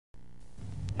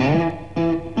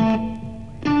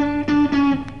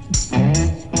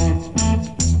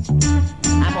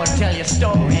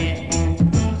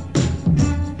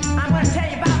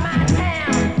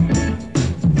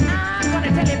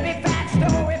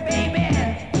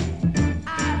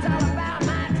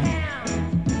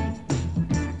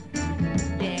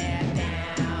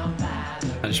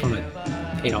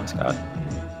hate on Scott.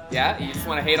 Yeah, you just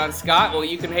want to hate on Scott? Well,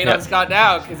 you can hate Yep. on Scott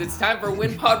now because it's time for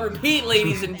Win Pod Repeat,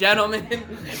 ladies and gentlemen.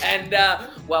 And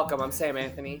welcome. I'm Sam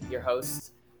Anthony, your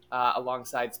host,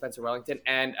 alongside Spencer Wellington,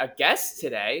 and a guest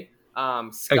today,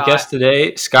 Scott. A guest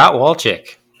today, Scott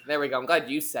Walchick. There we go. I'm glad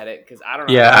you said it because I don't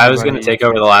know. Yeah, I was going to take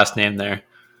over the last name there.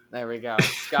 There we go,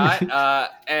 Scott.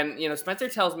 And Spencer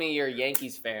tells me you're a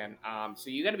Yankees fan, so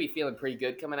you got to be feeling pretty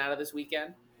good coming out of this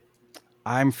weekend.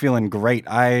 I'm feeling great.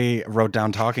 I wrote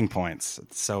down talking points,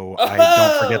 so I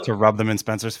don't forget to rub them in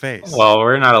Spencer's face. Well,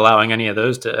 we're not allowing any of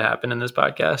those to happen in this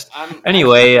podcast.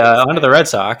 Anyway, on to the Red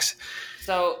Sox.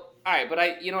 So, all right, but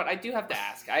I do have to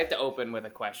ask. I have to open with a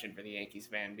question for the Yankees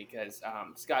fan because,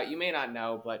 Scott, you may not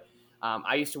know, but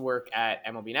I used to work at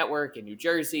MLB Network in New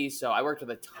Jersey, so I worked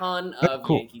with a ton of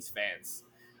Yankees fans,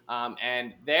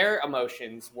 and their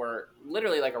emotions were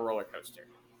literally like a roller coaster.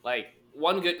 Like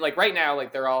right now,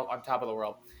 like they're all on top of the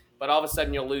world, but all of a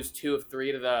sudden you'll lose 2 of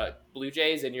 3 to the Blue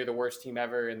Jays, and you're the worst team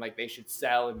ever, and like they should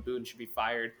sell, and Boone should be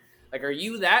fired. Like, are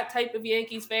you that type of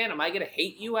Yankees fan? Am I going to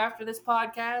hate you after this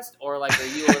podcast? Or, like, are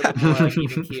you a little bit more, like,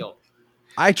 even keel?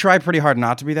 I try pretty hard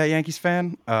not to be that Yankees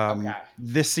fan. Okay.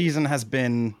 This season has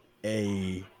been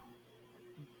a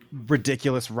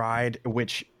ridiculous ride,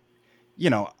 which,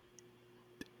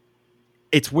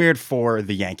 it's weird for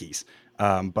the Yankees.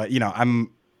 But,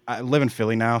 I live in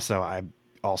Philly now, so I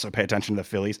also pay attention to the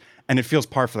Phillies. And it feels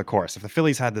par for the course. If the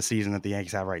Phillies had the season that the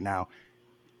Yankees have right now,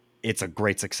 it's a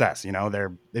great success.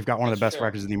 They've got one of the best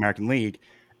records in the American League,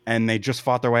 and they just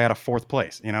fought their way out of 4th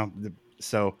place.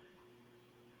 So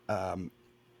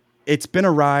it's been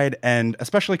a ride, and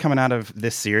especially coming out of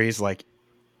this series, coming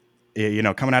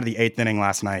out of the 8th inning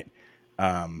last night,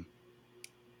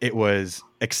 it was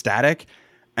ecstatic.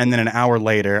 And then an hour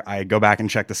later, I go back and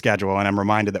check the schedule, and I'm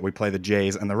reminded that we play the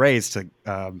Jays and the Rays to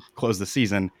close the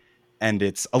season, and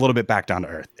it's a little bit back down to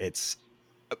earth.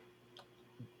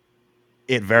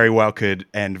 It very well could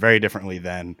end very differently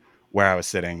than where I was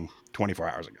sitting 24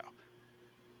 hours ago.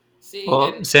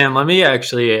 Well, Sam, let me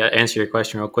actually answer your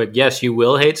question real quick. Yes, you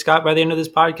will hate Scott by the end of this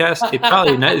podcast. It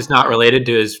probably is not related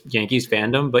to his Yankees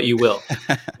fandom, but you will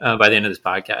by the end of this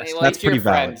podcast. Hey, well, that's pretty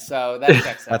valid. So that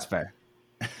checks out. That's fair.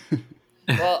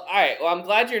 Well, all right. Well, I'm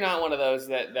glad you're not one of those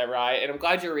that riot, and I'm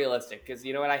glad you're realistic because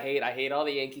you know what I hate? I hate all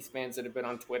the Yankees fans that have been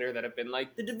on Twitter that have been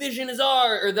like, the division is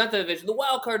ours, or not the division, the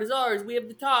wild card is ours. We have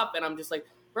the top, and I'm just like,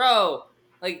 bro,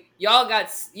 like you got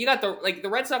the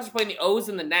Red Sox are playing the O's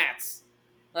and the Nats.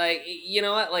 Like, you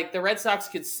know what? Like the Red Sox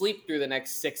could sleep through the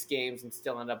next 6 games and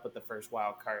still end up with the first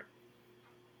wild card.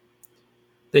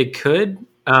 They could.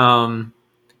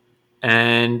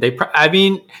 And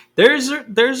there's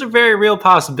a very real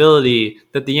possibility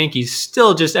that the Yankees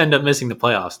still just end up missing the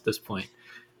playoffs at this point.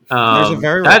 There's a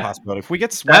very real possibility. If we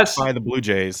get swept by the Blue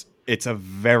Jays, it's a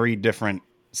very different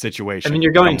situation. I mean,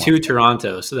 you're going to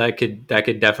Toronto, so that could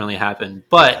definitely happen.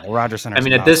 But the Rogers Center. I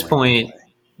mean, at this point,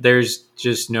 there's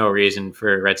just no reason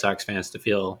for Red Sox fans to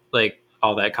feel like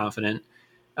all that confident.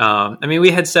 I mean,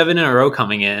 we had 7 in a row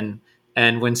coming in,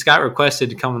 and when Scott requested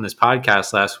to come on this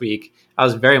podcast last week, I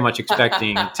was very much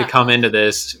expecting to come into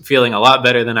this feeling a lot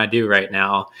better than I do right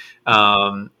now.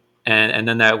 And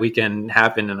then that weekend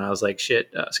happened, and I was like,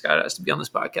 shit, Scott has to be on this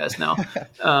podcast now.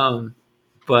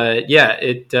 But yeah,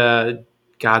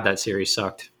 God, that series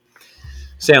sucked.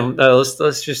 Sam, let's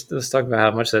talk about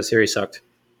how much that series sucked.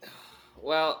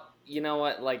 Well, you know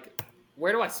what? Like,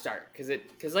 where do I start? Because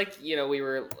we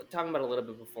were talking about a little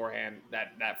bit beforehand,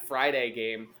 that Friday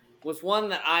game was one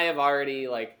that I have already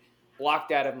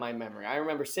blocked out of my memory. I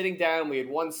remember sitting down, we had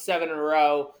won 7 in a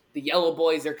row. The yellow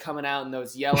boys are coming out in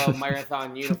those yellow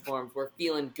marathon uniforms. We're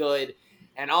feeling good.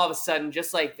 And all of a sudden,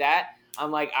 just like that,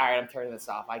 I'm like, all right, I'm turning this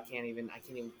off. I can't even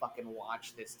fucking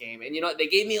watch this game. And you know what? They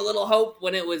gave me a little hope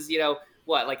when it was,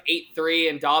 8-3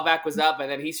 and Dahlbeck was up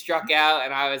and then he struck out.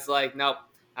 And I was like, nope.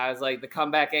 I was like, the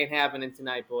comeback ain't happening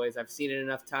tonight, boys. I've seen it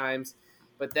enough times.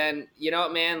 But then, you know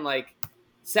what, man?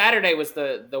 Saturday was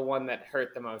the one that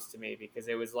hurt the most to me because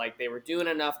it was like they were doing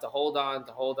enough to hold on,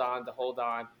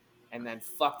 and then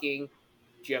fucking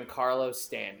Giancarlo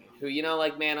Stanton, who,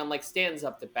 man, Stanton's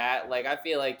up to bat. I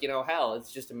feel like, hell,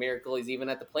 it's just a miracle he's even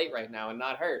at the plate right now and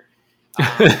not hurt.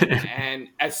 And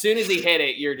as soon as he hit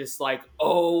it, you're just like,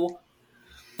 oh,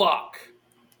 fuck.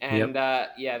 And,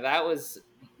 that was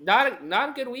not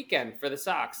a good weekend for the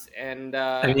Sox. And,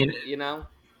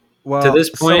 Well, to this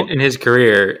point in his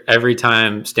career, every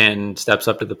time Stanton steps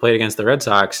up to the plate against the Red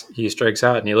Sox, he strikes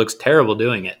out, and he looks terrible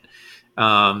doing it.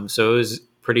 So it was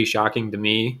pretty shocking to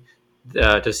me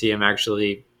to see him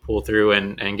actually pull through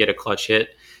and get a clutch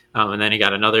hit. And then he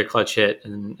got another clutch hit,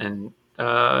 and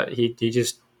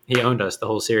he owned us the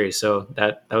whole series. So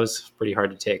that was pretty hard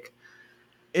to take.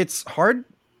 it's hard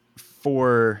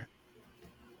for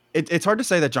it's hard to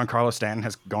say that Giancarlo Stanton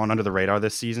has gone under the radar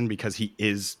this season because he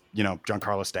is,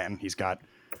 Giancarlo Stanton. He's got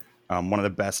one of the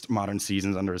best modern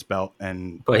seasons under his belt,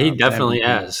 and But he an definitely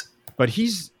MVP. has. But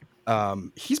he's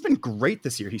been great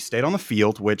this year. He stayed on the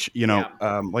field, which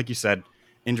like you said,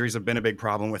 injuries have been a big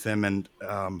problem with him, and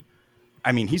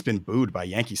I mean, he's been booed by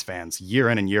Yankees fans year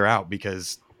in and year out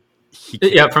because he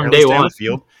can't from barely day stay on one. the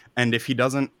field, and if he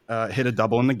doesn't hit a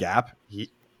double in the gap, he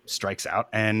strikes out,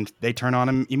 and they turn on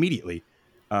him immediately.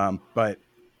 But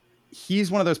he's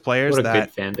one of those players What a that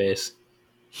good fan base.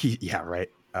 right.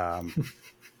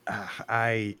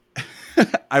 I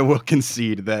I will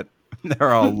concede that there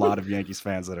are a lot of Yankees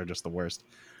fans that are just the worst.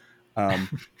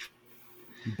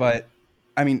 But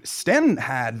I mean, Stanton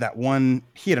had that one.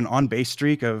 He had an on-base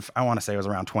streak of, I want to say it was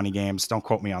around 20 games. Don't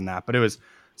quote me on that, but it was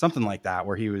something like that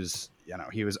where he was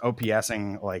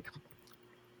OPSing like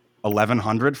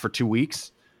 1,100 for 2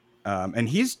 weeks. And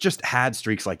he's just had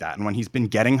streaks like that. And when he's been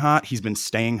getting hot, he's been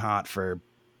staying hot for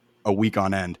a week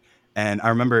on end. And I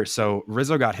remember, so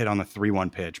Rizzo got hit on the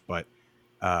 3-1 pitch, but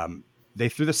they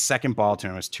threw the second ball to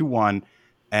him. It was 2-1,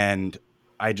 and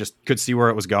I just could see where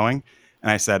it was going. And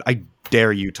I said, I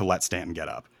dare you to let Stanton get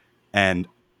up. And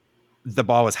the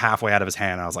ball was halfway out of his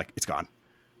hand. And I was like, it's gone.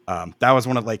 That was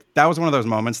one of those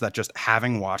moments that, just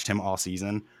having watched him all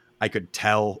season, I could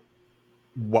tell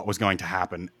what was going to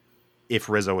happen if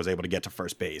Rizzo was able to get to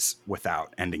first base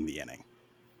without ending the inning.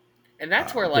 And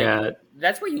that's where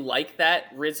that's where you like that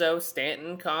Rizzo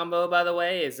Stanton combo, by the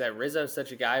way, is that Rizzo's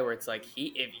such a guy where it's like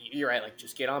if you're right, like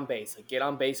just get on base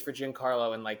for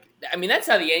Giancarlo, and like, I mean, that's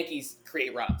how the Yankees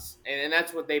create runs, and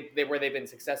that's what where they've been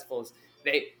successful is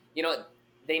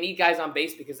they need guys on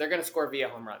base because they're going to score via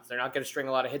home runs. They're not going to string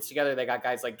a lot of hits together. They got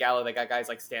guys like Gallo, they got guys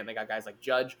like Stanton, they got guys like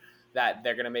Judge that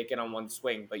they're going to make it on one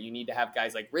swing, but you need to have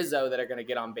guys like Rizzo that are going to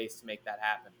get on base to make that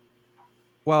happen.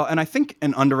 Well, and I think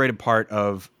an underrated part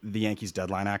of the Yankees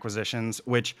deadline acquisitions,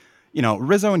 which,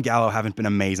 Rizzo and Gallo haven't been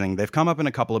amazing. They've come up in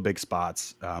a couple of big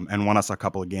spots and won us a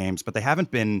couple of games, but they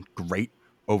haven't been great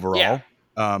overall.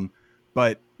 Yeah.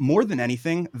 But more than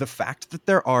anything, the fact that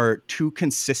there are two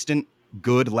consistent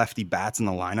good lefty bats in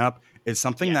the lineup is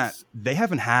something that they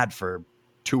haven't had for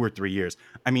 2 or 3 years.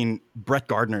 I mean, Brett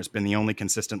Gardner's been the only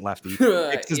consistent lefty.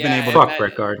 Hicks has been able to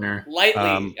Brett Gardner.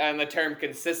 Lightly on the term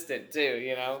consistent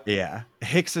too, Yeah.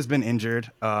 Hicks has been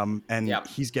injured, and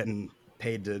he's getting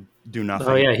paid to do nothing.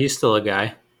 Oh yeah, he's still a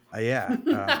guy. He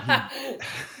got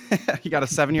a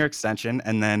 7-year extension,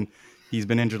 and then he's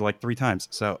been injured like 3 times.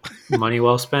 So money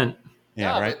well spent.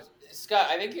 Yeah, right. Scott,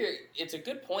 I think it's a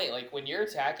good point. Like, when you're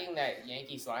attacking that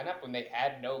Yankees lineup, when they've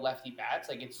had no lefty bats,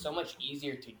 like, it's so much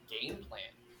easier to game plan.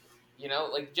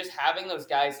 Like, just having those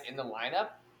guys in the lineup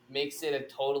makes it a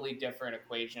totally different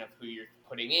equation of who you're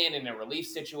putting in a relief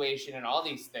situation and all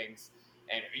these things.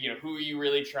 And, who are you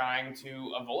really trying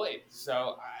to avoid?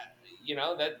 So,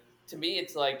 that, to me,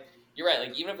 it's like, you're right.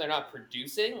 Like, even if they're not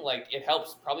producing, like, it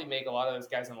helps probably make a lot of those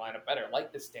guys in the lineup better,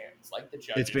 like the Stans, like the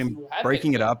Judges. It's been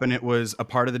breaking it up, and it was a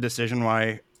part of the decision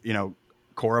why,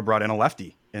 Cora brought in a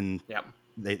lefty in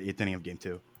the 8th inning of Game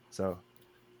 2. So,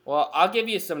 well, I'll give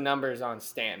you some numbers on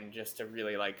Stanton just to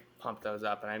really like pump those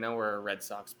up. And I know we're a Red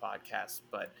Sox podcast,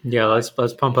 but yeah, let's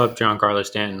pump up Giancarlo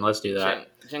Stanton. Let's do that.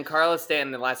 Giancarlo Stanton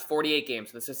in the last 48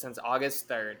 games. So this is since August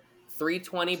 3rd.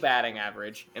 320 batting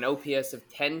average, an OPS of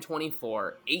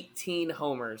 1024, 18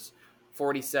 homers,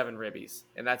 47 ribbies,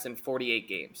 and that's in 48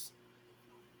 games.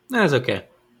 That's okay.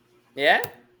 Yeah?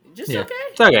 Just okay?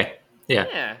 It's okay.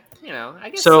 Yeah. Yeah, I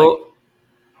guess so.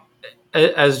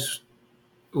 As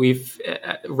we've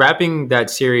wrapping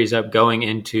that series up, going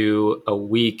into a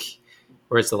week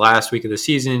where it's the last week of the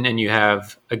season, and you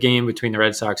have a game between the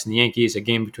Red Sox and the Yankees, a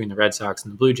game between the Red Sox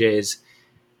and the Blue Jays.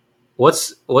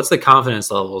 What's the confidence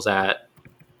levels at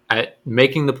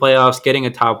making the playoffs, getting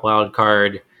a top wild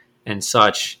card, and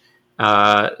such?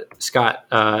 Scott,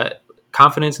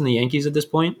 confidence in the Yankees at this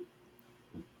point?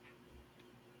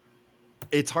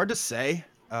 It's hard to say.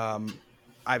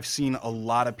 I've seen a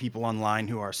lot of people online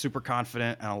who are super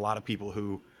confident, and a lot of people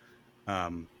who,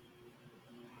 came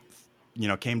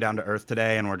down to earth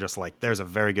today and were just like, "There's a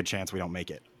very good chance we don't make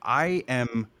it." I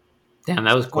am. Damn,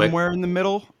 that was quick. Somewhere in the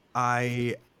middle.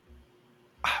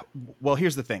 Well,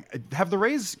 here's the thing: have the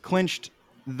Rays clinched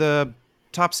the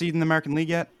top seed in the American League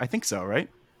yet? I think so, right?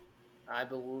 I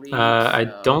believe. So. I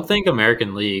don't think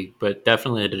American League, but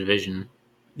definitely the division.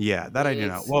 Yeah, that I do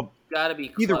know. Well, gotta be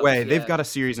close, either way, they've got a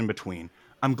series in between.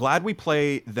 I'm glad we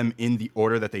play them in the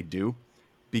order that they do,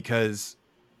 because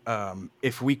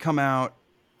if we come out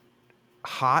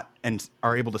hot and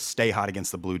are able to stay hot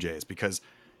against the Blue Jays, because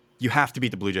you have to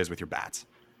beat the Blue Jays with your bats.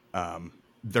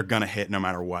 they're gonna hit no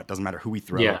matter what. Doesn't matter who we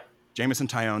throw. Yeah. Jamison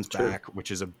Tyon's True. back,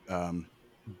 which is a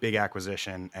big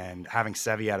acquisition, and having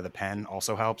Sevy out of the pen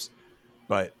also helps.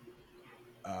 But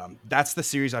that's the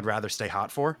series I'd rather stay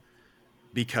hot for,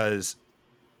 because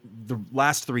the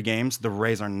last 3 games, the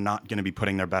Rays are not going to be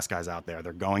putting their best guys out there.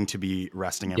 They're going to be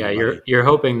resting everybody. Yeah, you're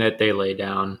hoping that they lay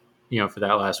down, for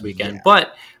that last weekend. Yeah.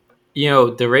 But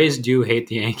the Rays do hate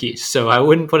the Yankees, so I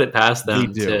wouldn't put it past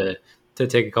them to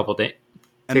take a couple games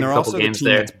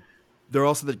there. They're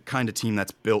also the kind of team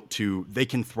that's built to, they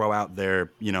can throw out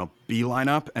their B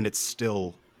lineup and it's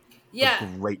still a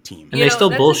great team, and they still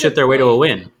bullshit their way to a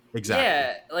win. Exactly.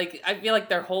 Yeah, like I feel like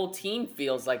their whole team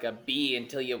feels like a B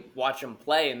until you watch them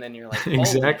play, and then you're like,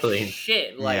 exactly. Holy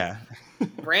shit, like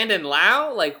Brandon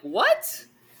Lau, like what?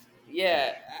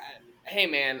 Yeah, hey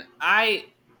man, I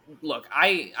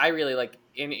really like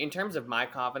in terms of my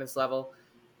confidence level,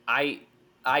 the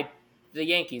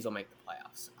Yankees will make the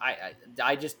playoffs.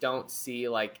 I just don't see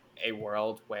like a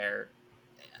world where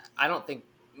I don't think.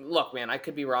 Look, man, I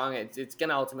could be wrong. It's going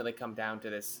to ultimately come down to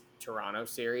this Toronto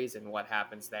series and what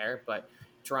happens there, but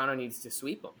Toronto needs to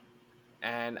sweep them.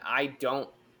 And I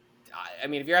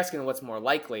mean, if you're asking what's more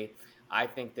likely, I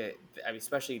think that,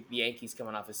 especially the Yankees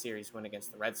coming off a series win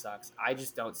against the Red Sox, I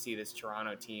just don't see this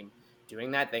Toronto team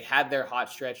doing that. They had their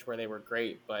hot stretch where they were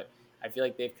great, but I feel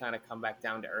like they've kind of come back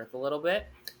down to earth a little bit.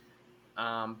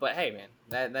 But hey,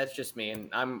 man, that's just me, and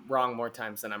I'm wrong more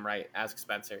times than I'm right. Ask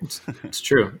Spencer. It's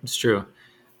true. It's true.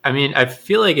 I mean, I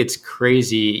feel like it's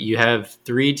crazy. You have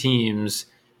 3 teams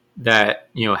that,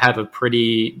 have a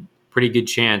pretty good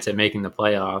chance at making the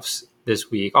playoffs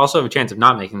this week. Also have a chance of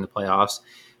not making the playoffs.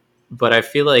 But I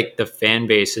feel like the fan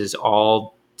bases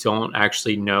all don't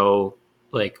actually know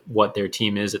like what their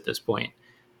team is at this point.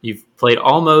 You've played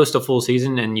almost a full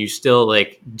season and you still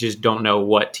like just don't know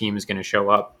what team is going to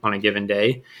show up on a given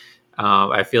day.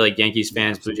 I feel like Yankees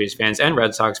fans, Blue Jays fans, and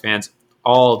Red Sox fans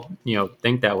all,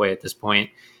 think that way at this point.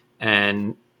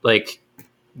 And like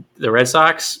the Red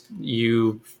Sox,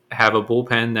 you have a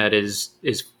bullpen that is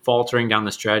faltering down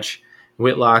the stretch.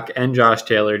 Whitlock and Josh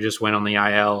Taylor just went on the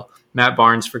IL. Matt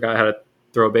Barnes forgot how to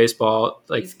throw a baseball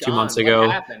like He's 2 gone. months ago.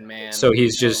 What happened, man? So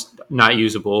he's just not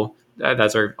usable.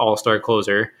 That's our all-star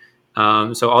closer.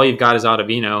 So all you've got is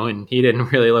Ottavino, and he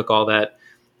didn't really look all that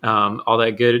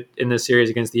good in this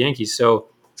series against the Yankees. So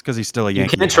it's because he's still a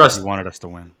Yankee. You can't trust. He wanted us to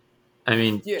win. I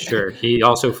mean, Sure. He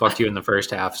also fucked you in the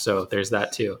first half, so there's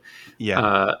that too.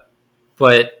 Yeah.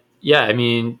 But yeah, I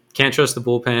mean, can't trust the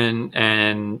bullpen,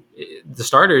 and the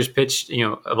starters pitched.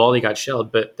 Evaldi got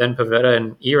shelled, but then Pivetta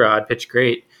and Erod pitched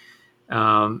great,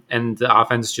 and the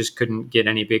offense just couldn't get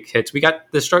any big hits. We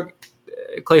got the struck.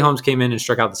 Clay Holmes came in and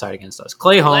struck out the side against us.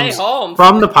 Clay Holmes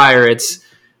from the Pirates.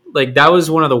 Like that was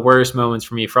one of the worst moments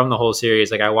for me from the whole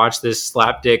series. Like I watched this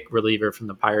slapdick reliever from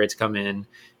the Pirates come in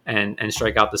and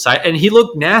strike out the side, and he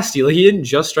looked nasty. Like he didn't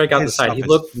just strike out the side; he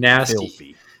looked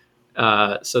nasty.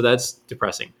 So that's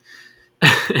depressing.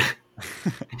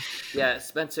 Yeah,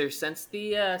 Spencer. Since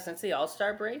the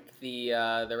All-Star break, the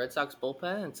Red Sox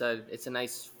bullpen it's a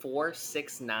nice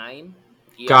 4.69.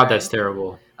 God, that's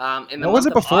terrible. What was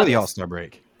it before the All-Star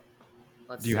break?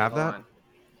 Do you have that?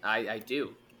 I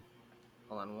do.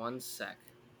 Hold on one sec.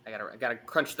 I gotta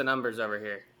crunch the numbers over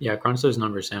here. Yeah, crunch those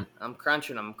numbers, Sam. I'm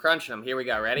crunching them. Here we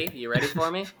go. Ready? You ready for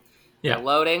me? Yeah. They're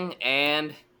loading,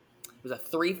 and it was a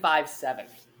 3.57.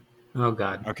 Oh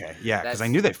God. Okay, yeah, because I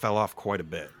knew they fell off quite a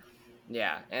bit.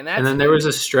 Yeah, and then there was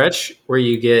a stretch where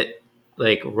you get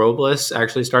like Robles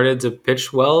actually started to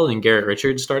pitch well, and Garrett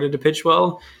Richards started to pitch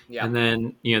well. Yeah. And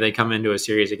then they come into a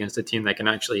series against a team that can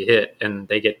actually hit, and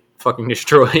they get fucking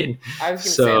destroyed. I was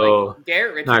gonna say, like,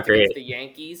 Garrett Richards against the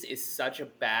Yankees is such a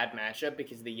bad matchup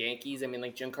because the Yankees, I mean,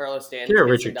 like Giancarlo Stanton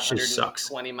gets into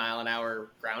 120 mile an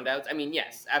hour ground outs. I mean,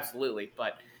 yes, absolutely,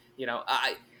 but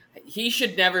he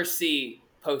should never see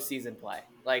postseason play.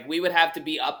 Like we would have to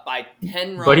be up by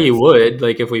 10 runs. But he would,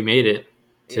 like if we made it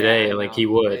today, he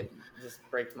would. It just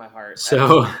breaks my heart.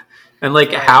 So, and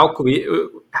like Houck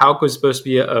was supposed to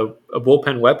be a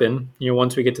bullpen weapon.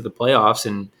 Once we get to the playoffs,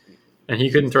 and he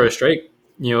couldn't throw a strike.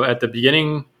 At the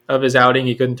beginning of his outing,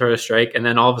 he couldn't throw a strike, and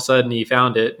then all of a sudden he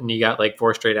found it, and he got like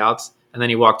 4 straight outs, and then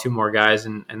he walked 2 more guys,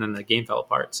 and then the game fell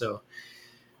apart. So,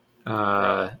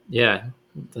 yeah,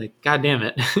 like God damn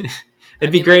it.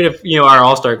 It'd be great if our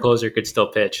all-star closer could still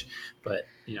pitch, but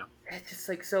it's just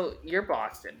like, so you're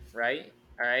Boston, right?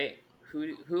 All right,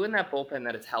 who in that bullpen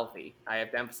that is healthy? I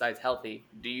have to emphasize healthy.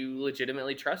 Do you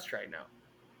legitimately trust right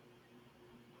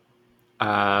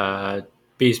now?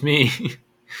 Beats me.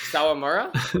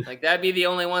 Sawamura, like that'd be the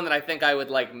only one that I think I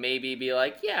would like maybe be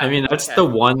like, yeah. I mean, that's the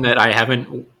one that I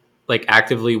haven't like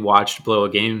actively watched blow a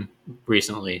game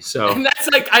recently. So And that's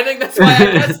like, I think that's why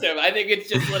I missed him. I think it's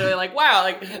just literally like, wow,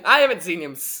 like I haven't seen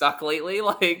him suck lately.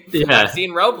 Like Yeah. I've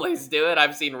seen Robles do it.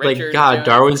 I've seen Richards. like God, do it.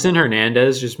 Darwinson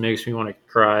Hernandez just makes me want to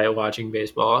cry watching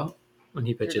baseball when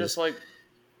he You're pitches. just like,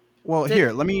 Well, Did-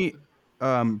 here, let me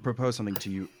propose something to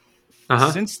you.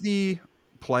 Uh-huh. Since the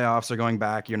playoffs are going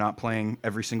back, you're not playing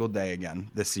every single day again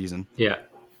this season. Yeah.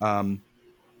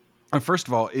 First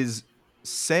of all, is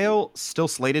Sale still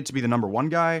slated to be the number one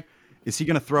guy? Is he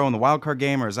going to throw in the wild card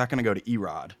game, or is that going to go to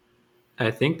Erod? I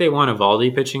think they want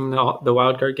Evaldi pitching the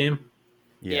wild card game.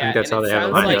 Yeah, I think that's and how it they have it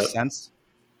sounds lined That like- up. makes sense.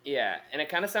 yeah, and it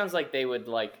kind of sounds like they would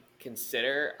like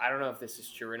consider. I don't know if this is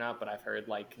true or not, but I've heard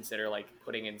like consider like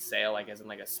putting in Sale like as in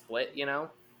like a split. You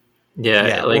know, Yeah,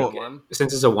 Yeah, like well-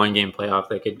 since it's a 1-game playoff,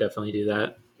 they could definitely do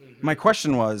that. My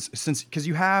question was, because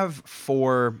you have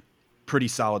 4 pretty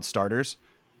solid starters,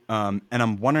 and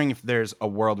I'm wondering if there's a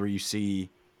world where you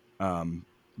see,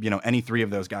 any 3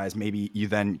 of those guys, maybe you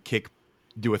then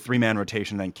do a 3-man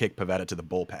rotation, then kick Pivetta to the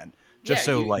bullpen, just Yeah,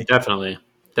 so you- like Definitely.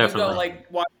 You go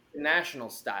like watch the national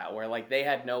style where like they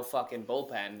had no fucking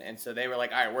bullpen, and so they were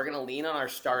like, all right, we're gonna lean on our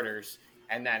starters,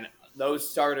 and then those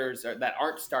starters that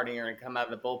aren't starting are gonna come out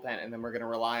of the bullpen, and then we're gonna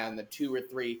rely on the 2 or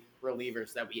 3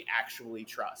 relievers that we actually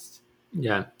trust.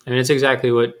 Yeah, I mean it's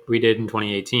exactly what we did in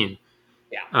 2018.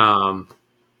 Yeah.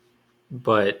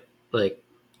 But like,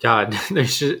 God,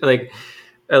 there's just like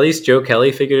at least Joe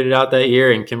Kelly figured it out that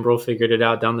year, and Kimbrel figured it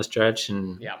out down the stretch,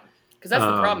 and Yeah, because that's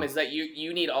the problem is that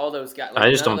you need all those guys. I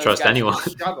just none of don't those trust guys anyone.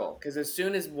 can struggle because as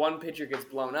soon as one pitcher gets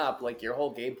blown up, like your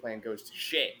whole game plan goes to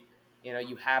shit. You know,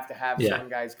 you have to have Yeah. some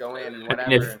guys go in and I whatever.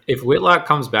 mean, if Whitlock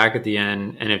comes back at the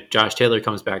end, and if Josh Taylor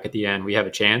comes back at the end, we have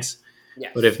a chance.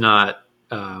 yes. But if not,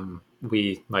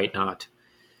 we might not.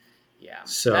 yeah,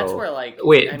 So that's where like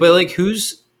wait, I but mean, like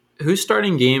who's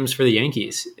starting games for the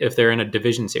Yankees if they're in a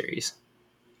division series?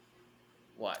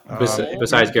 what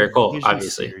Besides Garrett Cole, Division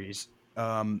obviously. series.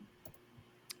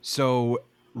 So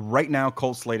right now,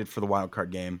 Cole's slated for the wild card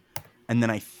game, and then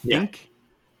I think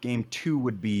game 2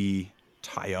 would be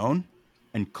Tyone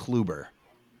and Kluber,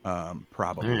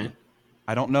 probably. All right.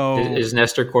 I don't know. Is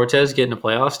Nestor Cortez getting a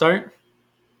playoff start?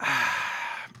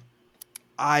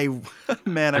 I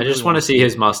I just want to see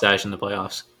his mustache in the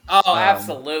playoffs. Oh,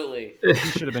 absolutely,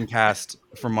 should have been cast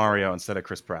for Mario instead of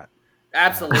Chris Pratt.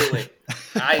 absolutely.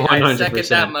 I second 100%.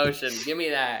 that motion. Give me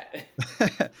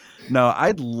that. No,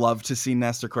 I'd love to see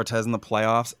Nestor Cortez in the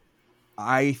playoffs.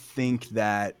 I think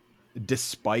that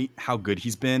despite how good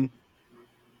he's been,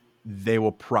 they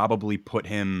will probably put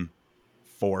him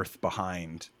 4th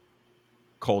behind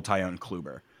Cole, Tyone,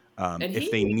 Kluber.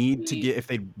 If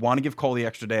they want to give Cole the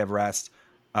extra day of rest,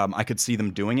 I could see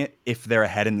them doing it if they're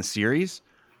ahead in the series.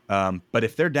 But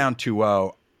if they're down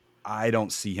 2-0, I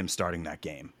don't see him starting that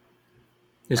game.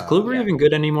 Is Kluber even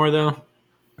good anymore, though?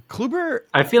 Kluber,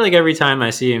 I feel like every time I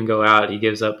see him go out, he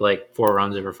gives up like 4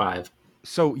 runs over 5.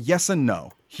 so yes and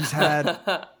no. He's had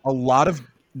a lot of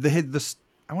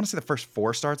I want to say the first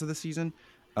 4 starts of the season.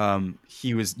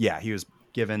 He was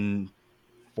given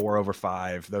 4 over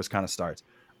 5, those kind of starts.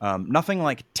 Nothing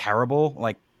like terrible,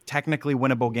 like technically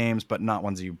winnable games, but not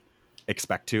ones you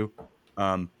expect to.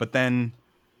 But then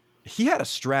he had a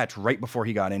stretch right before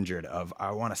he got injured of,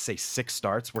 I want to say 6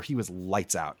 starts where he was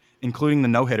lights out, including the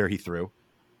no-hitter he threw.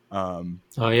 Oh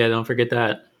yeah, don't forget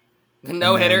that. The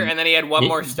no hitter, then- and then he had one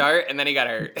more start, and then he got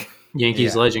hurt.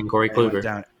 Yankees Yeah. legend Corey And he went Kluber.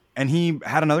 down. And he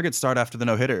had another good start after the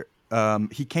no-hitter.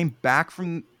 He came back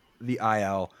from the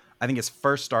IL. I think his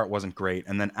first start wasn't great,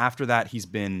 and then after that, he's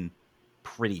been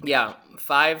pretty good. Yeah,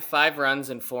 five runs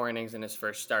in 4 innings in his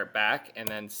first start back, and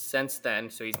then since then,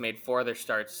 so he's made 4 other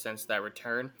starts since that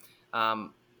return.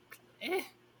 Okay.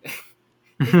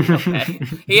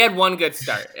 He had one good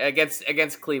start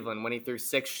against Cleveland when he threw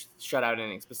 6 shutout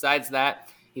innings. Besides that,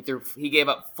 he gave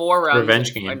up 4 runs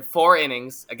Revenge game. in 4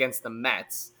 innings against the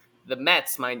Mets. The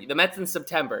Mets, mind you, the Mets in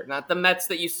September, not the Mets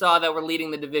that you saw that were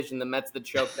leading the division, the Mets that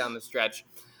choked down the stretch.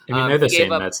 I mean, they're the he gave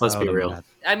same up- Mets. Let's be the real. Mets.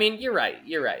 I mean, you're right.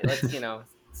 Let's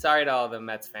sorry to all the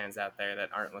Mets fans out there that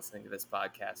aren't listening to this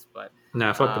podcast, but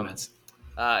Nah, fuck the Mets.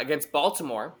 against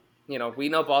Baltimore, we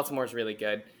know Baltimore's really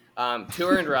good. 2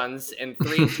 earned runs in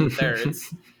 3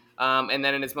 2/3, and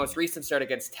then in his most recent start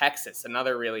against Texas,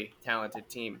 another really talented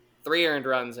team, 3 earned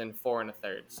runs in 4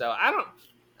 1/3. So I'm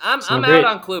great. out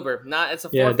on Kluber. It's a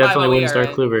 4.50 Yeah, definitely wouldn't start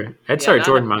ERA. Kluber. I'd Yeah, start not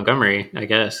Jordan a- Montgomery, I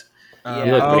guess. Yeah.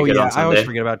 He looked pretty good on I always Sunday.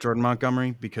 forget about Jordan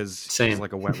Montgomery because Same. he's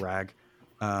like a wet rag.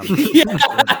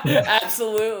 Yeah,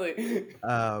 absolutely.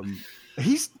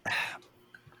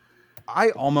 I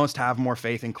almost have more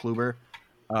faith in Kluber.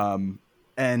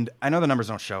 And I know the numbers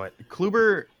don't show it.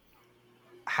 Kluber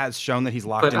has shown that he's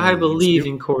locked But in. I believe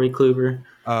in Corey Kluber.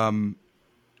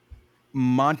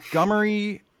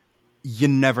 Montgomery, you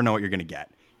never know what you're going to get.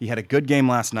 He had a good game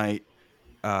last night,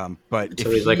 but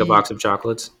So he's like a box of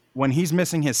chocolates. When he's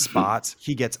missing his spots,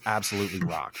 he gets absolutely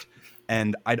rocked.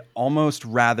 And I'd almost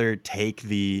rather take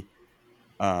the,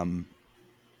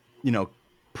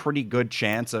 pretty good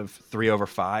chance of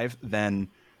 3/5 than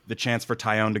the chance for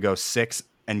Tyone to go 6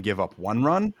 and give up 1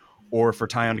 run, or for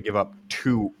Tyone to give up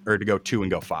 2 or to go 2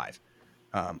 and go 5.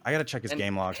 I got to check his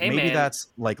game logs. Hey, maybe man. that's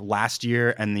like last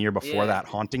year and the year before that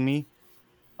haunting me.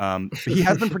 He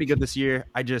has been pretty good this year.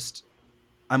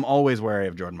 I'm always wary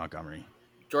of Jordan Montgomery.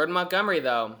 Jordan Montgomery,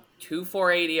 though,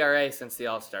 2.48 ERA since the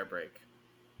All-Star break.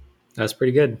 That's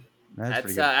pretty good. That's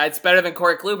pretty good. It's better than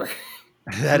Corey Kluber.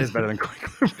 That is better than Corey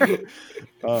Kluber.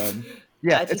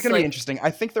 It's going to be interesting.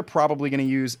 I think they're probably going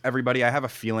to use everybody. I have a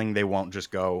feeling they won't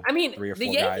just go 3 or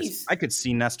 4 guys. I could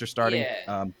see Nestor starting,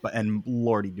 and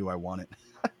lordy, do I want it.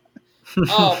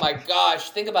 Oh my gosh,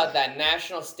 think about that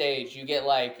national stage.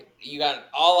 You got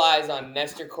all eyes on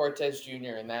Nestor Cortez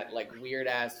Jr. and that like weird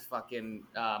ass fucking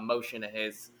motion of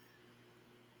his.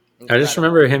 Incredible. I just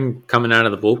remember him coming out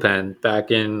of the bullpen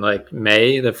back in like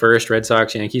May, the first Red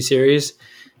Sox Yankee series,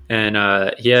 and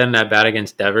he had an at bat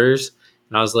against Devers,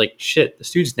 and I was like, shit,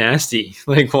 this dude's nasty.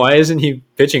 Like, why isn't he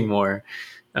pitching more?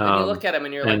 And you look at him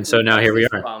and you're like, and so now here we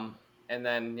are. Bum? And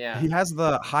then, he has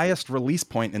the highest release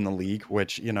point in the league,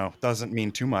 which, doesn't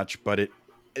mean too much, but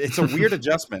it's a weird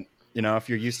adjustment. If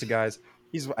you're used to guys,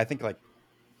 he's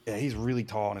really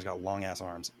tall and he's got long ass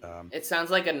arms. It sounds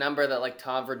like a number that like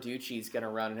Tom Verducci's going to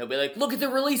run. And he'll be like, look at the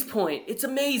release point. It's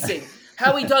amazing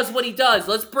how he does what he does.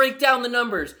 Let's break down the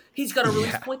numbers. He's got a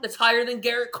release point that's higher than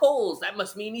Garrett Cole's. That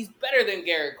must mean he's better than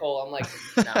Garrett Cole. I'm like,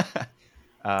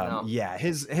 no. Yeah,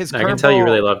 his I can tell you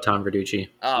really love Tom Verducci.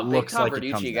 Oh, big Tom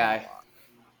Verducci guy.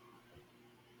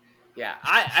 Yeah,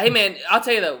 hey man, I'll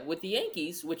tell you though, with the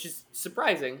Yankees, which is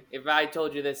surprising, if I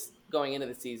told you this going into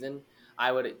the season,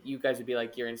 you guys would be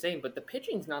like, you're insane. But the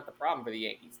pitching's not the problem for the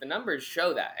Yankees. The numbers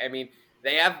show that. I mean,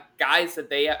 they have guys that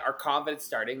they are confident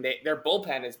starting. Their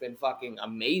bullpen has been fucking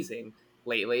amazing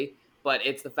lately, but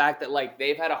it's the fact that like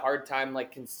they've had a hard time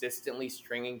like consistently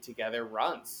stringing together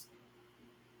runs.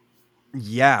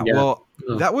 Yeah. Well,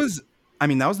 that was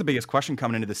the biggest question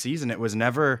coming into the season. It was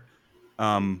never,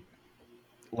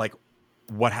 like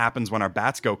what happens when our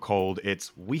bats go cold.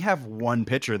 It's we have one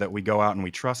pitcher that we go out and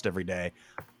we trust every day.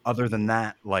 Other than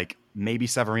that, like maybe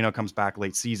Severino comes back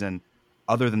late season.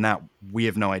 Other than that, we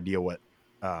have no idea what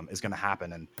is going to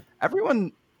happen. And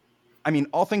everyone,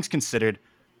 all things considered,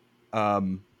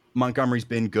 Montgomery's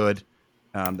been good.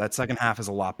 That second half is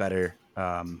a lot better.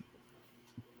 When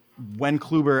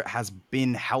Kluber has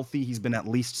been healthy, he's been at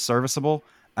least serviceable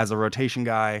as a rotation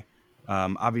guy.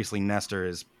 Obviously, Nestor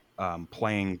is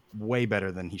playing way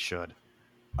better than he should.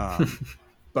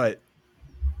 But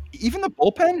even the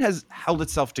bullpen has held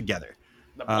itself together.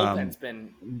 The bullpen's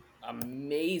been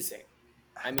amazing.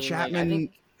 Chapman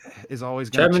is always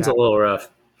going to Chapman's a little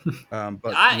rough. But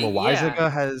Loizaga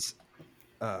has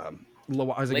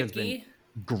been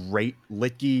great.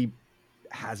 Litke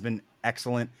has been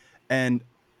excellent. And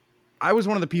I was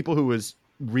one of the people who was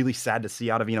really sad to see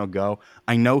Ottavino go.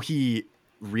 I know he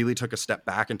really took a step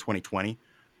back in 2020,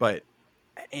 but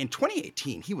in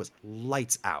 2018, he was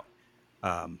lights out.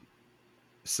 Or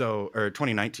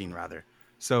 2019 rather.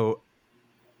 So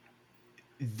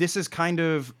this is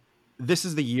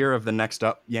the year of the next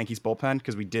up Yankees bullpen,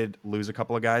 because we did lose a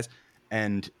couple of guys.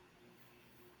 And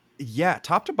yeah,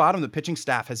 top to bottom, the pitching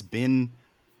staff has been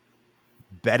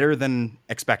better than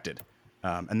expected.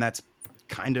 And that's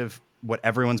kind of what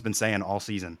everyone's been saying all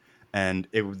season. And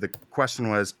the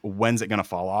question was, when's it going to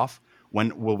fall off?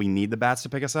 When will we need the bats to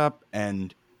pick us up?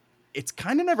 And it's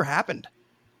kind of never happened.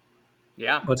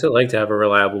 Yeah. What's it like to have a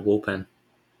reliable bullpen?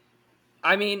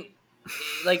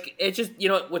 Like, it's just,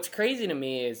 what's crazy to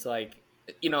me is like,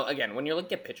 again, when you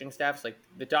look at pitching staffs, like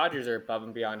the Dodgers are above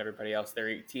and beyond everybody else.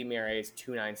 Their team ERA is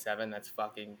 2.97. That's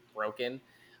fucking broken.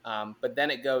 But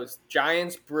then it goes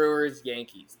Giants, Brewers,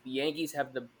 Yankees. The Yankees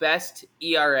have the best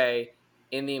ERA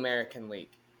in the American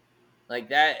League. Like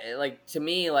that, like to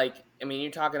me,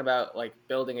 you're talking about like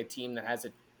building a team that has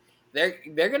they're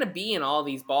going to be in all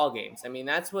these ball games.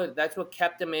 That's what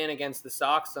kept them in against the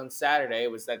Sox on Saturday,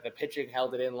 was that the pitching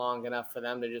held it in long enough for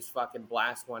them to just fucking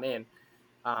blast one in.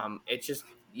 It's just,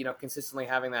 consistently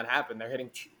having that happen. They're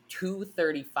hitting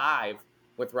 235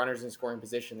 with runners in scoring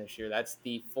position this year. That's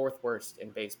the fourth worst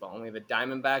in baseball. Only the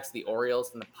Diamondbacks, the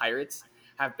Orioles, and the Pirates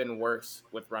have been worse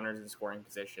with runners in scoring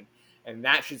position. And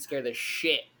that should scare the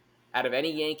shit out of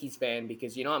any Yankees fan,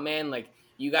 because you know what, man? Like,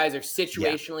 you guys are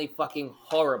situationally fucking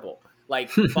horrible. Like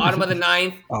bottom of the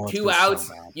ninth, Oh, it's 2 been so outs.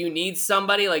 bad. You need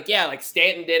somebody like like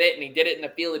Stanton did it, and he did it in the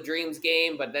Field of Dreams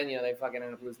game. But then they fucking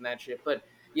ended up losing that shit. But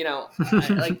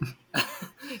like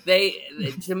they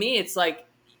to me, it's like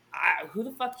who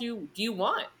the fuck do you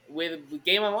want with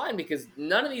Game Online? Because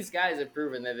none of these guys have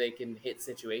proven that they can hit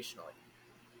situationally.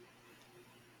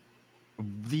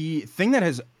 The thing that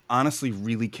has honestly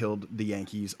really killed the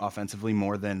Yankees offensively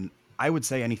more than I would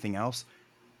say anything else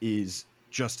is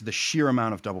just the sheer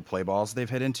amount of double play balls they've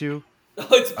hit into. Oh,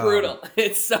 it's brutal.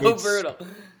 It's so brutal.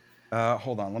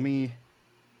 Hold on. Let me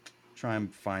try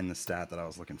and find the stat that I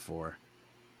was looking for.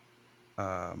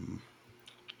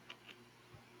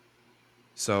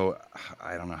 So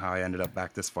I don't know how I ended up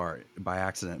back this far by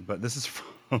accident, but this is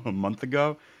from a month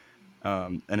ago.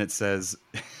 And it says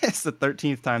it's the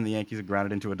 13th time the Yankees have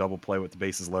grounded into a double play with the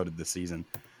bases loaded this season.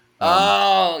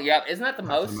 Yep. Isn't that the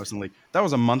most in the league? That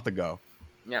was a month ago.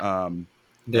 Yeah.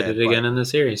 Did it again in the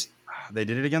series. They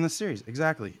did it again this series.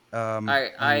 Exactly.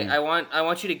 I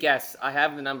want you to guess. I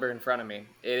have the number in front of me.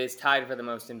 It is tied for the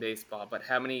most in baseball, but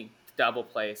how many double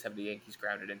plays have the Yankees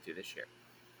grounded into this year?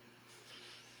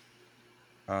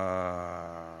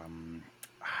 I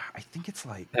think it's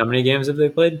like How many games have they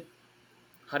played?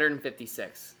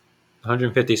 156.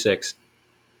 156.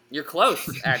 You're close,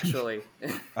 actually.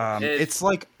 it's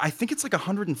like I think it's like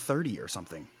 130 or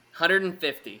something.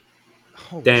 150.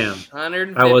 Oh, damn.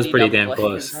 150. I was pretty damn plays.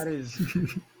 close. That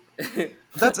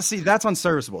is that's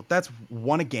unserviceable. That's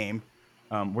one a game,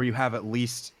 where you have at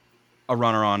least a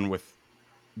runner on with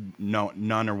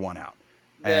none or one out.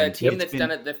 The team that's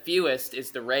done it the fewest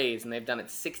is the Rays, and they've done it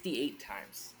 68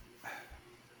 times.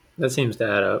 That seems to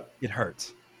add up. It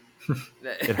hurts.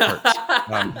 It hurts.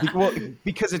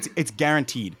 Because it's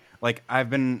guaranteed. Like I've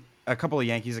been a couple of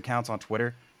Yankees accounts on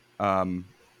Twitter.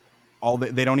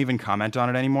 They don't even comment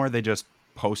on it anymore. They just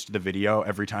post the video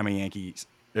every time they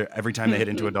hit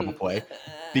into a double play,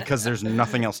 because there's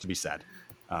nothing else to be said.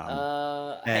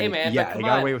 Hey man, yeah, they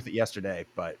got away with it yesterday,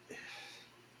 but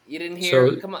you didn't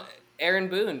hear. Come on, Aaron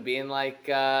Boone being like,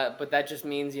 but that just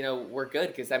means we're good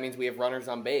because that means we have runners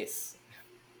on base.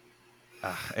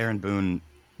 Aaron Boone.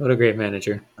 What a great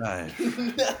manager.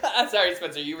 Sorry,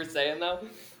 Spencer, you were saying though?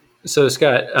 So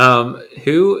Scott,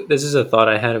 this is a thought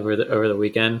I had over the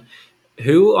weekend.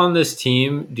 Who on this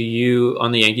team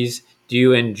on the Yankees, do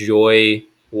you enjoy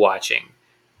watching?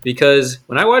 Because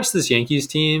when I watch this Yankees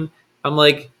team, I'm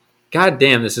like, God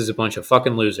damn, this is a bunch of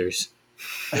fucking losers.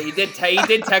 He did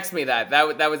text me that.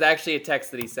 That was actually a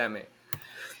text that he sent me.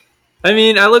 I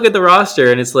mean, I look at the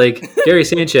roster and it's like Gary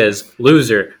Sanchez,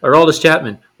 loser. Aroldis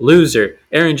Chapman, loser.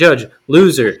 Aaron Judge,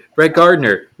 loser. Brett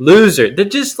Gardner, loser. They're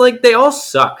just like, they all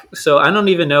suck. So I don't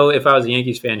even know if I was a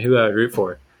Yankees fan who I would root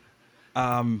for.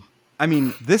 I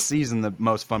mean, this season the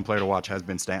most fun player to watch has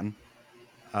been Stanton.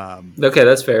 Okay,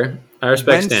 that's fair. I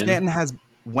respect Stanton.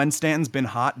 When Stanton's been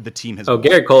hot, the team has. Oh,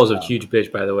 Garrett Cole's a huge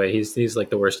bitch, by the way. He's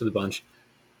like the worst of the bunch.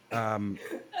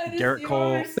 Garrett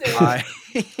Cole, I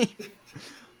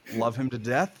love him to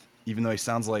death, even though he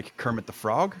sounds like Kermit the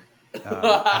Frog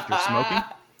after smoking.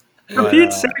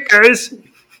 Repeat sick, guys.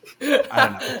 I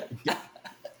don't know.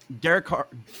 Garrett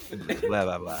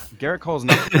Cole's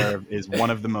next curve is one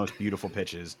of the most beautiful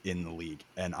pitches in the league,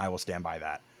 and I will stand by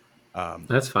that.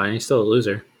 That's fine. He's still a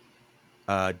loser.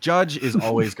 Judge is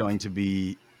always going to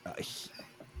be.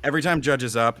 Every time Judge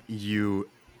is up,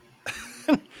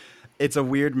 it's a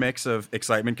weird mix of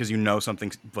excitement because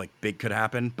something like big could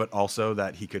happen, but also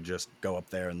that he could just go up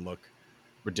there and look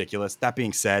ridiculous. That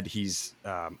being said,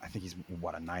 I think he's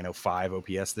a 905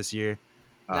 OPS this year.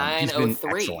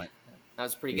 903. That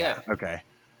was pretty good. Yeah, okay.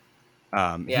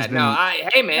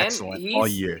 Hey man, all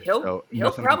year. He'll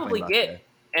probably get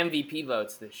MVP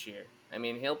votes this year. I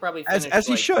mean, he'll probably finish as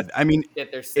he should. I mean,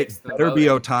 get their sixth. It better be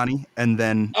Ohtani, and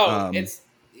then it's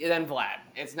then Vlad.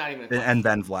 It's not even. And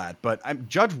then Vlad, but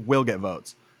Judge will get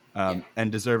votes,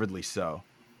 and deservedly so.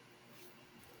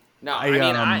 No,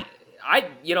 I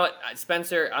you know what,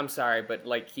 Spencer, I'm sorry, but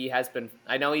like he has been.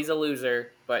 I know he's a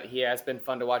loser, but he has been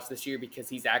fun to watch this year because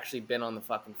he's actually been on the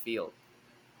fucking field.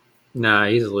 Nah,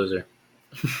 he's a loser.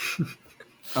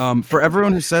 For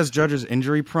everyone who says Judge is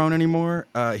injury prone anymore,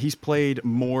 he's played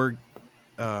more,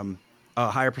 a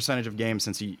higher percentage of games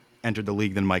since he entered the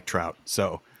league than Mike Trout.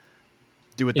 So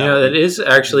do it. That is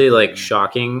actually like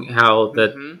shocking how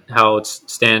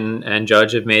Stan and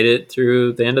Judge have made it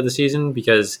through the end of the season,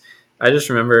 because I just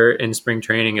remember in spring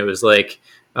training it was like,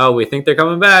 oh, we think they're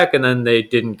coming back, and then they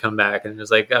didn't come back, and it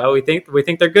was like, oh, we think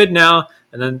they're good now,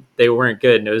 and then they weren't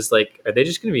good, and it was like, are they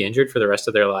just going to be injured for the rest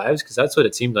of their lives? Because that's what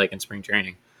it seemed like in spring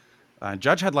training.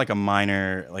 Judge had like a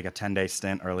minor, like a 10-day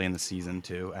stint early in the season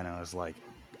too, and I was like,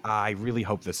 I really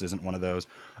hope this isn't one of those.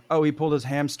 Oh, he pulled his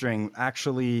hamstring.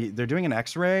 Actually, they're doing an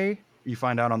X-ray. You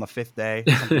find out on the 5th day,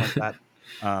 something like that.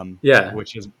 Yeah.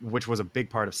 Which was a big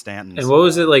part of Stanton's. And what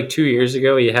was it like 2 years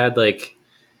ago? He had like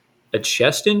a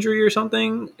chest injury or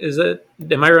something.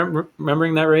 Am I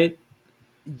remembering that right?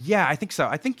 Yeah, I think so.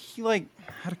 I think he like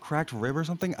had a cracked rib or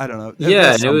something. I don't know.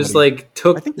 Yeah, and it was like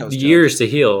took years to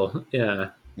heal. Yeah.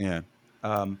 Yeah.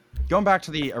 Going back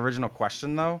to the original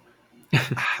question though,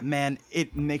 man,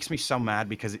 it makes me so mad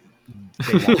because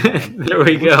they won't play him. There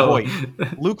we go.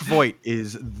 Luke Voit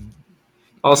is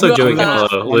also Joey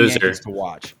Gallo, loser to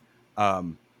watch.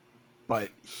 But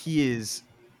he is.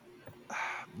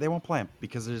 They won't play him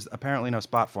because there's apparently no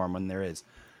spot for him when there is.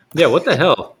 Yeah, what the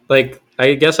hell? Like,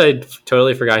 I guess I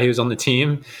totally forgot he was on the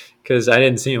team because I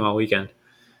didn't see him all weekend.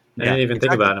 I didn't even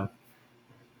think about him.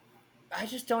 I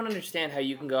just don't understand how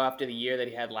you can go after the year that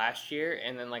he had last year,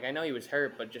 and then like I know he was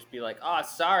hurt, but just be like, "Oh,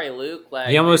 sorry, Luke." Like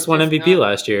he almost won MVP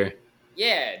last year.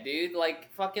 Yeah, dude,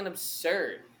 like fucking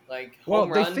absurd. Like, well,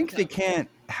 they think they can't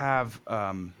have.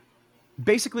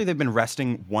 Basically, they've been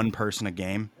resting one person a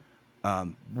game.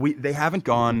 They haven't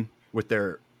gone with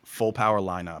their full power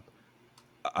lineup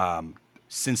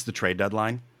since the trade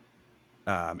deadline.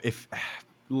 If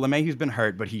LeMahieu's been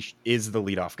hurt, but he is the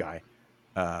leadoff guy.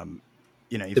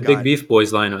 You've the Big Beef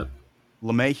Boys lineup: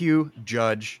 LeMahieu,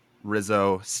 Judge,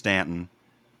 Rizzo, Stanton,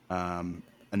 and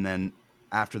then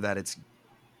after that it's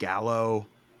Gallo,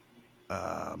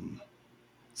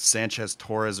 Sanchez,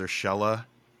 Torres, or Shella,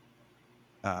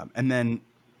 and then.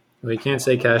 Well, you can't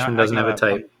say Cashman doesn't have a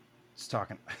type.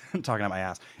 I'm talking out my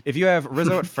ass. If you have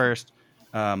Rizzo at first,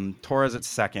 Torres at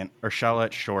second, Urshela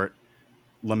at short,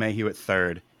 LeMahieu at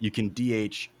third, you can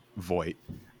DH Voit,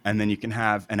 and then you can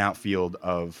have an outfield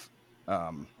of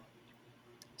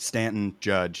Stanton,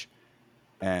 Judge,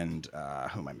 and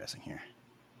who am I missing here?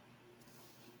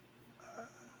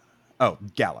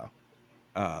 Gallo.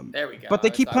 There we go. But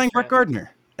they keep playing Brett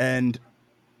Gardner, and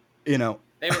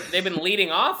they've been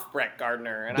leading off Brett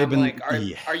Gardner, and I'm like,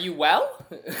 are you well?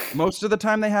 Most of the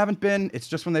time they haven't been. It's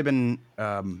just when they've been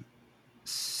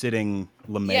sitting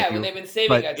LeMahieu. Yeah, when they've been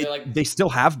saving guys, they still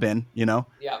have been,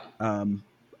 Yeah.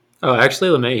 Actually,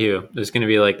 LeMahieu is going to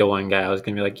be like the one guy I was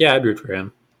going to be like, yeah, I'd root for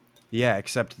him. Yeah,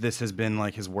 except this has been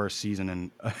like his worst season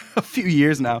in a few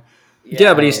years now.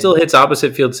 Yeah, but he still hits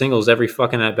opposite field singles every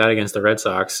fucking at bat against the Red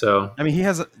Sox. So I mean,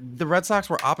 the Red Sox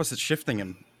were opposite shifting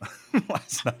him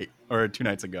last night or 2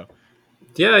 nights ago.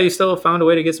 Yeah, he still found a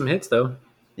way to get some hits though.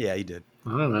 Yeah, he did. I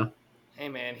don't know. Hey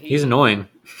man, he's annoying.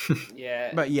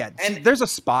 Yeah, but yeah, there's a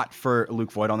spot for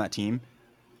Luke Voit on that team.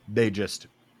 They just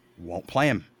won't play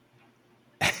him.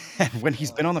 When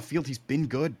he's been on the field, he's been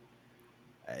good.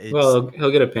 Well,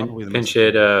 he'll get a pinch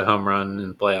hit home run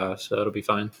in playoffs, so it'll be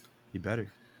fine. You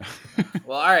better.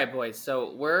 Well, all right, boys.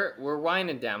 So we're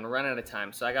winding down. We're running out of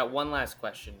time. So I got one last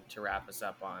question to wrap us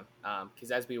up on.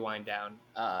 Because as we wind down,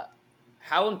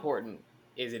 how important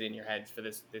is it in your heads for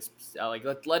this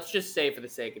let's just say for the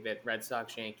sake of it, Red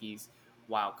Sox, Yankees,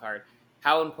 wild card.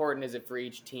 How important is it for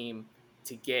each team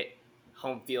to get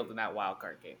home field in that wild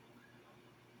card game?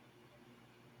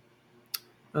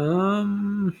 I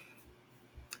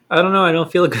don't know. I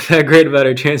don't feel that great about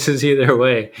our chances either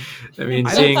way. I mean,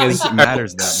 seeing as it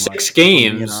matters that 6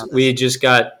 games, we just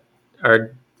got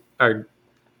our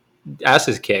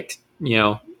asses kicked,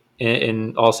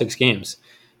 in all 6 games.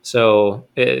 So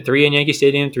 3 in Yankee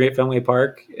Stadium, 3 at Fenway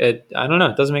Park. I don't know.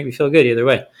 It doesn't make me feel good either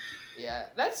way. Yeah,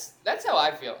 that's how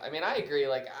I feel. I mean, I agree.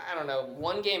 Like, I don't know,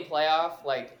 1 game playoff.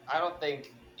 Like, I don't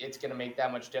think it's gonna make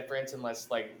that much difference unless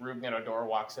like Ruben Odor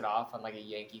walks it off on like a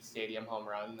Yankee Stadium home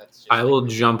run. That's just I will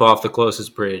jump off the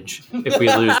closest bridge if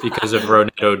we lose because of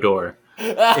Ronald Odor.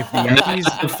 If the Yankees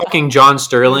fucking John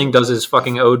Sterling does his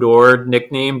fucking Odor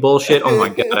nickname bullshit, oh my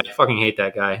god, I fucking hate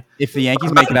that guy. If the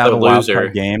Yankees make it out of the wild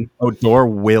card game, Odor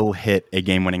will hit a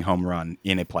game-winning home run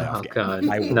in a playoff game. God.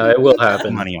 No, it will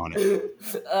happen. Money on it.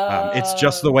 It's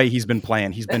just the way he's been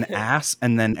playing. He's been ass,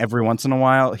 and then every once in a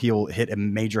while he'll hit a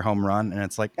major home run, and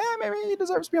it's like, maybe he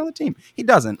deserves to be on the team. He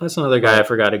doesn't. That's another guy I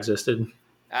forgot existed.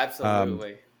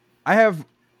 Absolutely. I have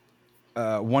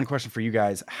one question for you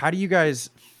guys. How do you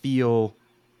guys feel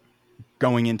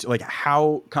going into, like,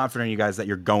 how confident are you guys that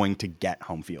you're going to get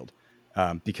home field?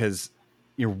 Because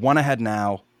you're 1 ahead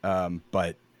now,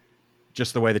 but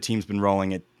just the way the team's been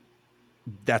rolling,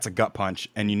 that's a gut punch,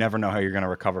 and you never know how you're going to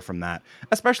recover from that,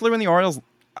 especially when the Orioles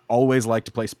always like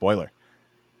to play spoiler.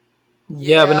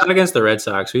 Yeah, but not against the Red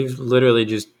Sox. We've literally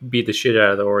just beat the shit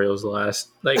out of the Orioles the last,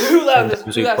 like,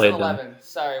 2011.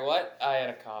 Sorry, what? I had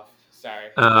a cough. Sorry.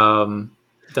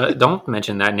 Don't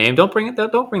mention that name. Don't bring it.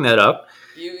 Don't bring that up.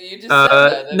 You just said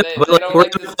that. No, They but like, don't we're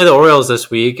like gonna this. play the Orioles this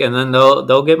week, and then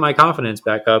they'll get my confidence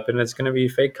back up, and it's gonna be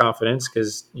fake confidence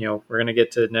because we're gonna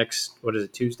get to next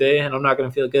Tuesday, and I'm not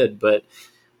gonna feel good. But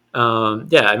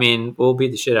yeah, I mean we'll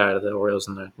beat the shit out of the Orioles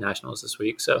and the Nationals this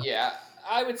week. So Yeah,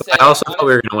 I would say. I also thought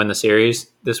we were gonna win the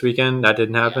series this weekend. That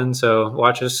didn't happen. Yeah. So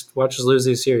watch us lose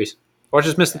these series. Watch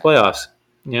us miss the playoffs.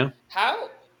 Yeah. How?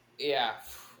 Yeah.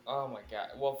 Oh my god.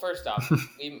 Well, first off,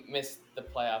 we missed the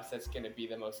playoffs. That's going to be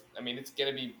the most. I mean, it's going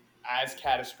to be as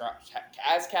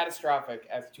catastrophic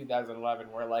as 2011,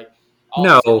 where like all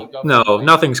of a sudden you go No, from, like,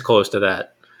 nothing's close to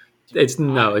that. It's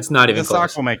not even The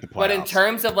Sox close. will make the playoffs. But in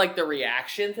terms of like the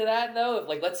reaction to that, though,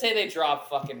 like let's say they drop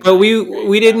fucking. But we 9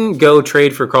 straight, didn't go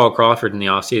trade for Carl Crawford in the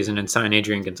offseason and sign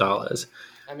Adrian Gonzalez.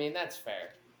 I mean, that's fair.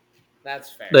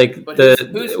 That's fair. Like But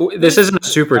this isn't a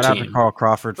super Shout out to team. Carl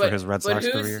Crawford for but- his Red but Sox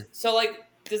who's- career. So like,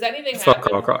 does anything Fuck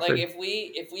happen? Carl Crawford. Like if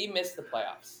we miss the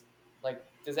playoffs, like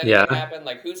does anything Yeah. happen?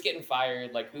 Like who's getting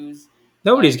fired? Like who's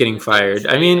Nobody's like, getting who's getting fired.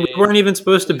 I mean, we traded? weren't even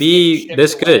supposed to Who's be getting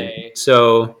this shipped good. away?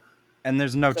 So And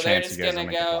there's no So they're chance just you guys will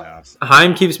gonna make the go- playoffs.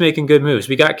 Heim keeps making good moves.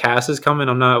 We got Cassis coming.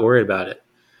 I'm not worried about it.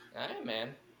 All right,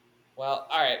 man. Well,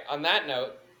 all right. On that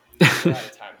note, we're out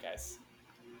of time, guys.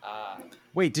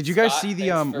 Wait, did you guys Scott, see the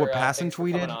thanks for, what Passan thanks for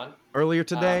coming tweeted on. earlier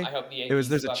today? I hope the It was-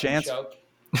 there's Yankees a fucking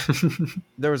chance- choke.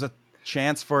 There was a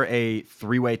chance for a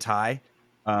three-way tie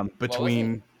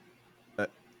between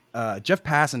Jeff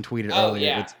Passan tweeted Oh, earlier.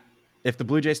 yeah. It's, if the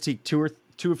Blue Jays take two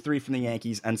of three from the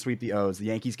Yankees and sweep the O's, the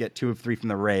Yankees get 2 of 3 from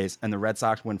the Rays, and the Red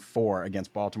Sox win 4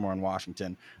 against Baltimore and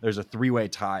Washington. There's a three-way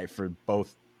tie for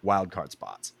both wild card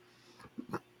spots,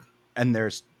 and that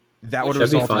would That'd be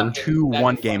result fun. in 2 That'd be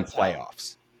one-game fun time.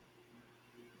 playoffs.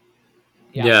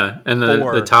 Yeah, and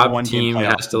Four the top one-game team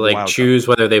playoffs has to in the like wild card. choose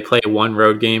whether they play 1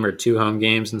 road game or 2 home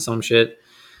games and some shit.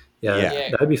 Yeah, Yeah.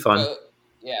 that'd be fun.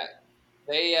 Yeah.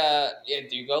 They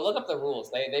dude, go look up the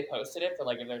rules. They posted it for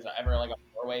like if there's ever like a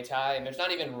 4-way tie, and there's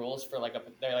not even rules for like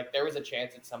there was a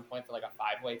chance at some point for like a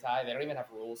 5-way tie. They don't even have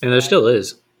rules. for And there that. still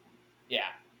is. Yeah.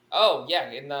 Oh yeah.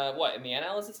 In the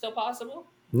NL is it still possible?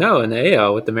 No, in the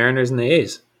AL with the Mariners and the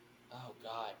A's. Oh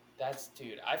god,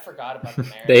 dude. I forgot about the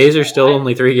Mariners. The A's are still I-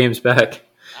 only 3 games back.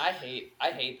 I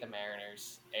hate the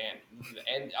Mariners,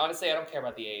 and honestly, I don't care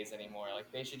about the A's anymore.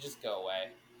 Like they should just go away.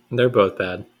 They're both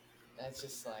bad. That's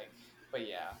just like, but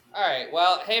yeah. All right.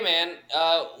 Well, hey man,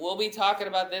 we'll be talking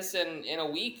about this in a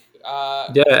week.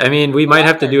 Yeah, I mean, we might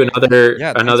have to do another Yeah,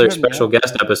 thanks another for having me special on.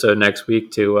 guest episode next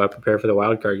week to prepare for the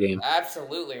wild card game.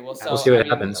 Absolutely. Well, We'll see what I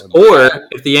mean, happens. that would Or yeah,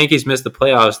 if the Yankees miss the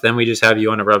playoffs, then we just have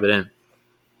you on to rub it in,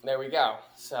 there we go.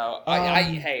 So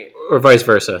hey, or vice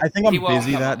versa. I think He I'm won't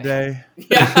busy come that on day.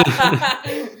 yeah,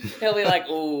 he'll be like,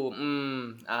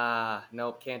 ooh,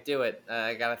 nope, can't do it.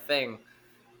 I got a thing.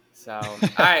 So, all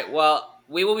right. Well,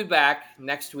 we will be back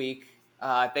next week.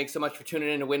 Thanks so much for tuning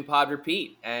in to Win Pod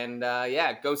Repeat, and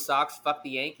yeah, go Sox, fuck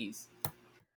the Yankees.